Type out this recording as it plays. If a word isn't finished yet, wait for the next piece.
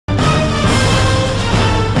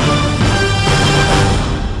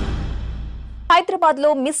హైదరాబాద్ లో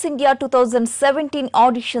miss India 2017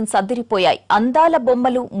 auditions అదిరిపోయాయి. అందాల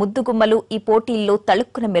బొమ్మలు, ముద్దుగుమ్మలు ఈ పోటీల్లో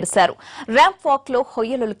తళుక్కున మెరిశారు. ర్యాంప్ వాక్ లో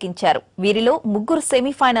హొయ్యలొలికించారు. వీరిలో ముగ్గురు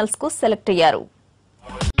సెమీఫైనల్స్ కు సెలెక్ట్ అయ్యారు.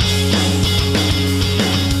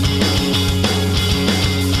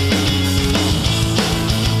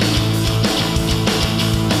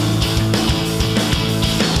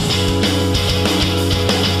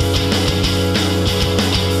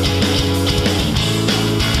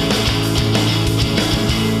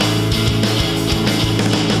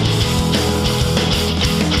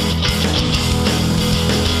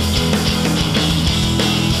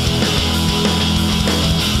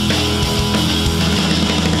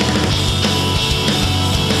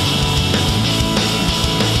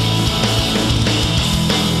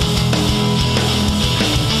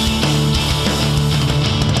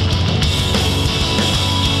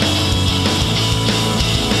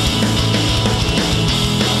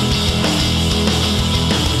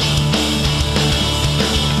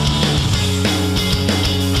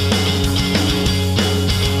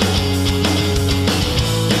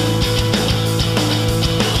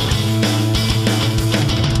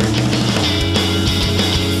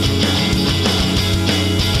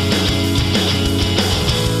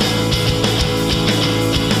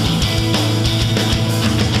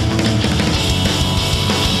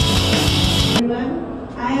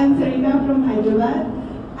 From Hyderabad.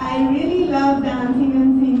 I really love dancing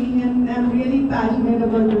and singing, and I'm really passionate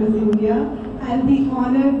about Miss India. I'll be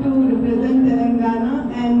honored to represent Telangana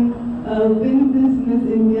and win this Miss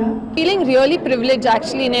India. Feeling really privileged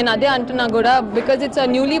actually. Nenu ade antunna kuda because it's a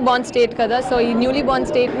newly born state kada, so ee newly born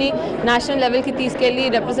state ni national level ki teeskelli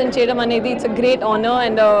represent cheyadam anedi it's a great honor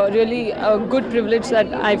and really a good privilege that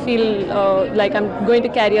I feel like I'm going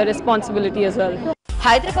to carry a responsibility as well.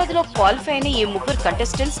 Hyderabad లో qualify అయిన ఈ ముగ్గురు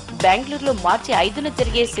contestants బెంగళూరులో మార్చి 5న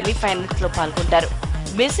జరిగే semifinals లో పాల్గొంటారు.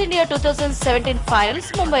 Miss India 2017 finals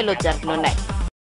ముంబైలో జరగనున్నాయి.